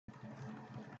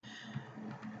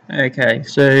Okay,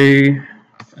 so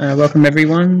welcome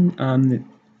everyone.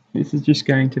 This is just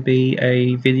going to be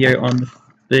a video on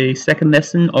the second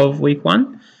lesson of week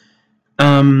 1.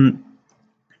 So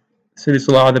this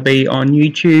will either be on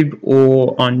YouTube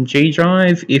or on G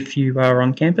Drive if you are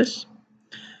on campus.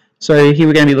 So here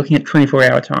we're going to be looking at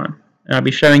 24-hour time. And I'll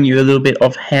be showing you a little bit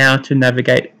of how to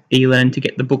navigate eLearn to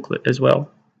get the booklet as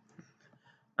well.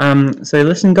 So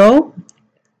lesson goal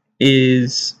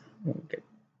is, we'll get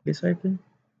this open.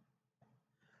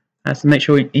 So make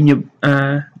sure in your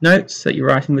notes that you're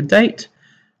writing the date.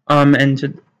 And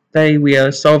today we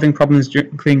are solving problems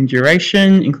including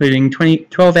duration, including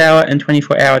 12-hour and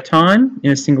 24-hour time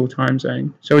in a single time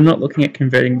zone. So we're not looking at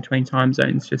converting between time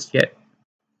zones just yet.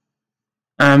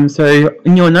 So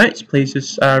in your notes, please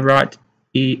just write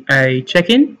a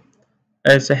check-in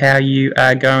as to how you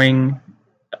are going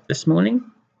this morning.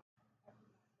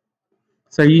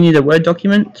 So you need a Word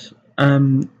document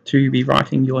to be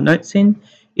writing your notes in.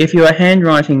 If you are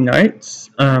handwriting notes,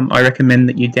 I recommend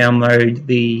that you download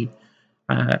the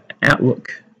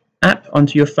Outlook app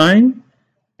onto your phone,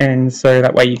 and so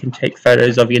that way you can take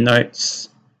photos of your notes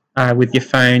with your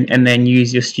phone and then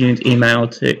use your student email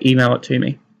to email it to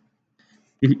me.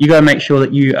 You got to make sure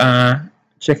that you are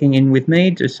checking in with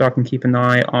me just so I can keep an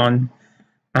eye on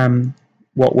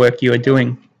what work you are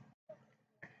doing.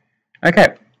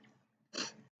 Okay,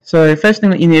 so first thing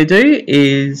that you need to do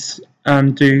is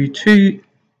do two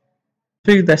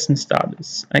lesson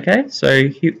starters. Okay, so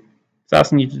it's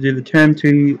asking you to do the Term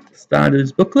 2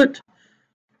 Starters booklet.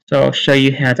 So I'll show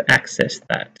you how to access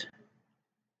that.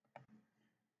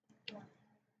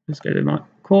 Let's go to my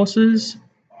courses.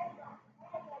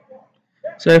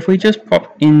 So if we just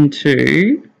pop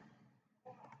into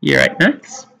Year 8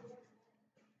 Maths,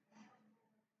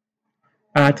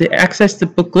 to access the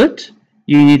booklet,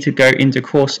 you need to go into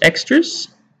Course Extras.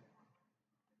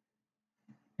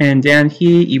 And down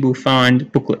here you will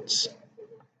find booklets.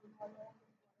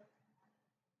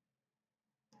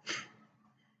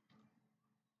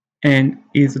 And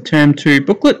here's the Term 2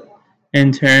 booklet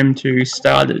and Term 2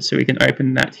 starters. So we can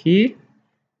open that here,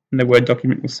 and the Word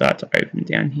document will start to open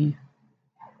down here.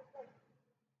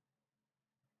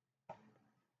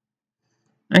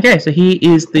 Okay, so here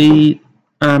is the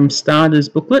starters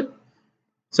booklet.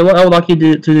 So what I would like you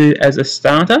to do as a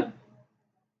starter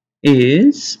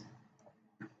is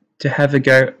to have a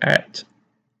go at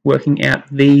working out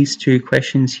these two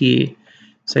questions here.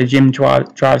 So Jim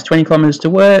drives 20 kilometers to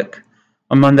work.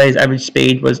 On Monday, his average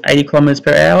speed was 80 kilometers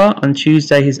per hour. On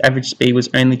Tuesday, his average speed was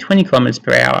only 20 kilometers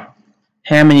per hour.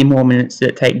 How many more minutes did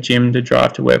it take Jim to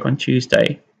drive to work on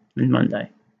Tuesday than Monday?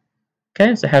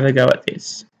 Okay, so have a go at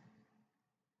this.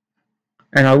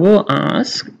 And I will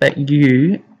ask that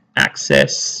you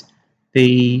access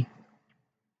the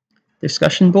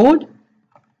discussion board.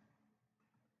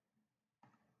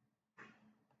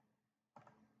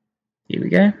 Here we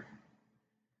go.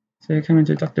 So come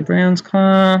into Dr. Brown's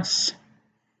class,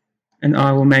 and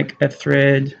I will make a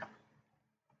thread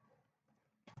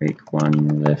week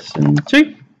 1 lesson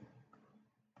 2.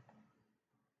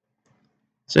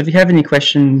 So if you have any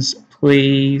questions,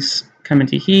 please come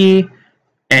into here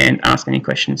and ask any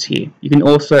questions here. You can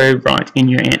also write in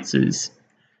your answers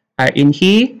in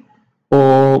here,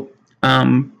 or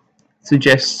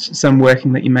suggest some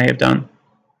working that you may have done.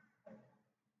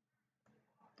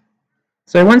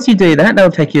 So once you do that, that'll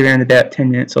take you around about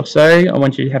 10 minutes or so. I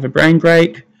want you to have a brain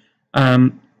break,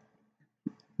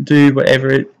 do whatever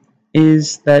it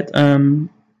is that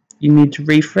you need to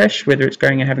refresh, whether it's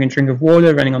going and having a drink of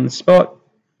water, running on the spot.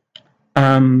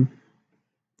 That's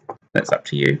up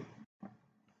to you.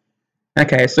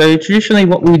 Okay, so traditionally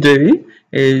what we do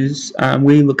is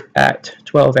we look at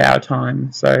 12-hour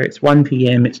time. So it's 1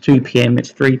 p.m, it's 2 p.m,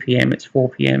 it's 3 p.m, it's 4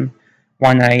 p.m,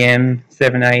 1 a.m,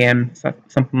 7 a.m,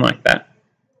 something like that.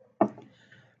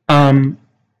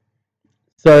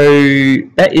 So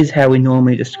that is how we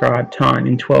normally describe time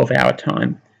in 12-hour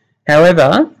time.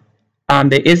 However,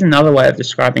 there is another way of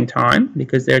describing time,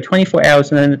 because there are 24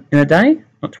 hours in a day,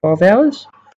 not 12 hours.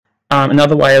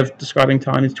 Another way of describing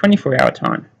time is 24-hour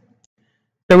time.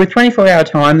 So with 24-hour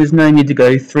time, there's no need to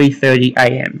go 3:30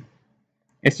 a.m.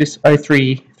 It's just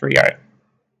 0330.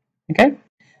 Okay?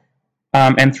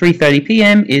 And 3:30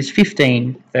 p.m. is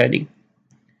 15:30.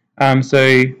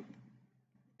 So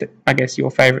I guess your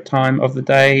favourite time of the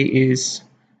day is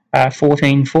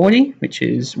 14:40, which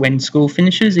is when school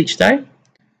finishes each day.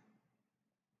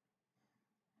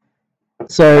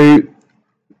 So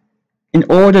in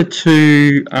order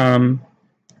to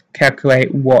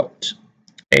calculate what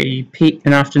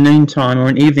an afternoon time or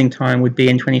an evening time would be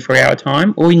in 24-hour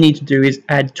time, all you need to do is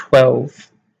add 12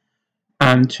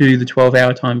 to the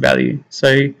 12-hour time value.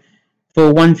 So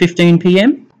for 1:15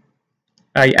 p.m,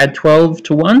 you add 12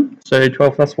 to 1, so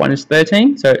 12 plus 1 is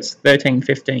 13, so it's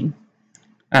 13:15.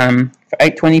 For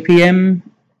 8:20 p.m,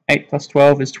 8 plus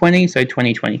 12 is 20, so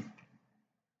 20:20.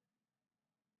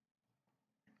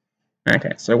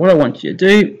 Okay, so what I want you to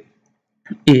do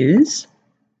is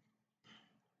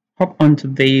hop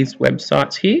onto these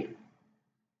websites here.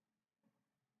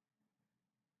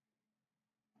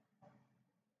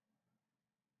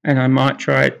 And I might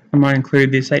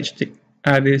include this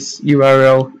this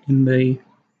URL in the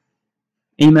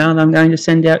email that I'm going to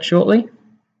send out shortly.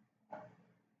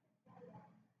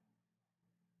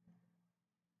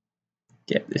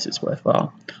 Yeah, this is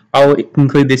worthwhile. I'll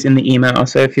include this in the email,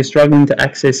 so if you're struggling to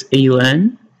access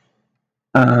eLearn,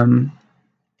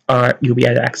 you'll be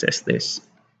able to access this.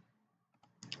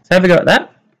 So have a go at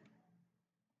that.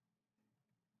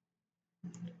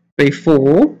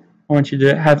 Before, I want you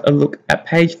to have a look at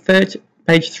page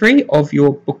 3 of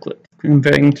your booklet,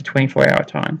 converting to 24-hour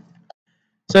time.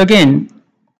 So again,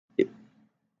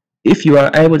 if you are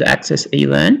able to access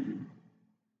eLearn,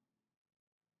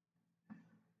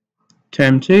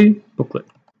 Term 2 booklet.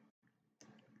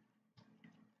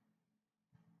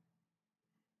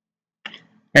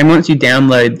 And once you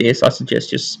download this, I suggest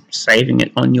just saving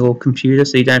it on your computer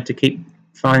so you don't have to keep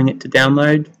finding it to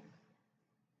download.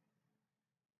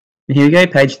 And here we go,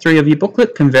 page 3 of your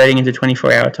booklet, converting into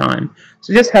 24-hour time.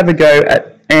 So just have a go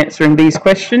at answering these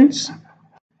questions.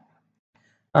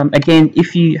 Again,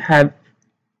 if you have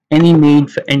any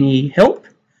need for any help,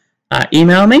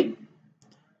 email me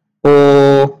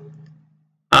or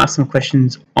ask some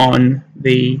questions on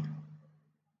the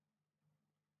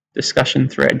discussion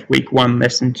thread, week 1,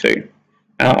 lesson 2.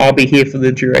 I'll be here for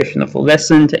the duration of the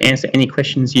lesson to answer any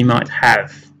questions you might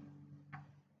have.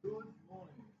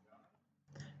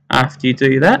 After you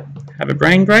do that, have a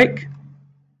brain break.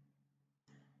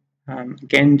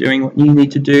 Again, doing what you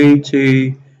need to do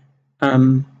to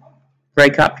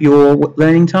break up your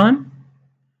learning time.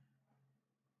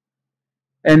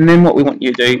 And then what we want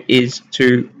you to do is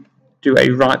to do a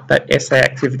write that essay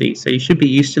activity. So you should be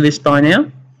used to this by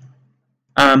now.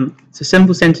 So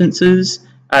simple sentences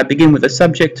begin with the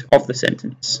subject of the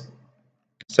sentence.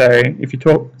 So if you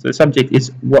talk, so the subject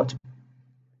is what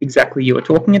exactly you are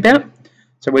talking about.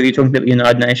 So whether you're talking about the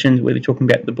United Nations, whether you're talking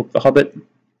about the book The Hobbit,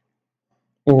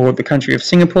 or the country of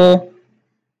Singapore,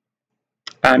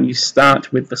 you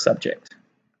start with the subject.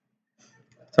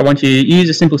 So I want you to use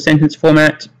a simple sentence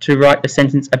format to write a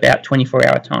sentence about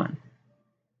 24-hour time.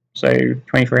 So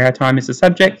 24-hour time is the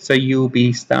subject, so you'll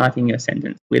be starting your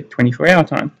sentence with 24-hour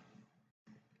time.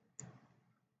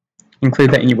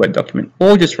 Include that in your Word document,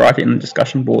 or just write it in the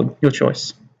discussion board, your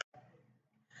choice.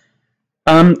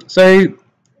 So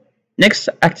next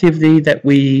activity that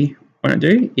we want to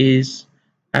do is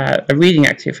a reading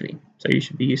activity. So you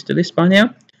should be used to this by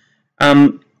now.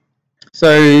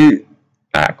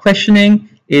 Questioning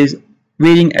is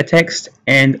reading a text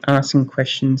and asking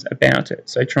questions about it.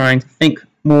 So trying to think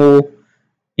more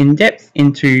in depth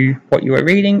into what you are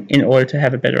reading in order to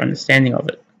have a better understanding of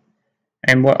it.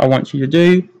 And what I want you to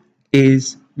do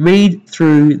is read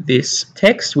through this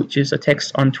text, which is a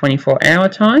text on 24-hour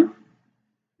time,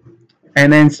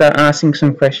 and then start asking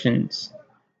some questions.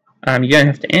 You don't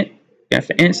have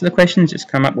to answer the questions, just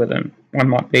come up with them. One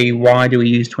might be, why do we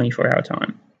use 24-hour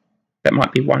time? That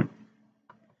might be one.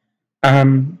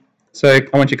 So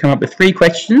I want you to come up with 3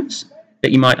 questions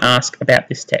that you might ask about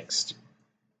this text.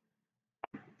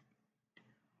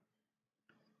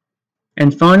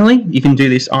 And finally, you can do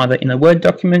this either in a Word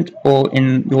document or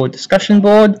in your discussion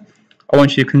board. I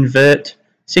want you to convert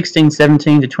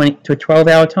 16:17 to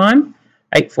 12-hour time,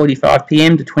 8:45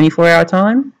 p.m. to 24-hour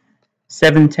time,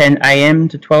 7:10 a.m.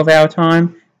 to 12-hour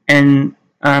time, and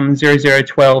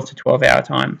 00:12 to 12-hour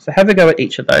time. So have a go at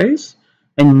each of those,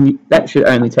 and that should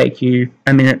only take you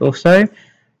a minute or so.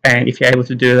 And if you're able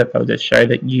to do that, that'll just show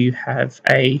that you have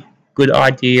a good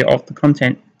idea of the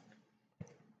content.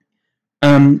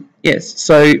 Yes,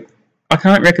 so I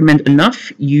can't recommend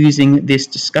enough using this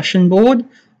discussion board.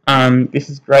 This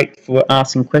is great for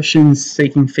asking questions,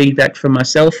 seeking feedback from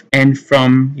myself and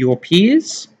from your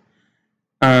peers.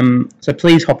 So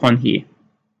please hop on here.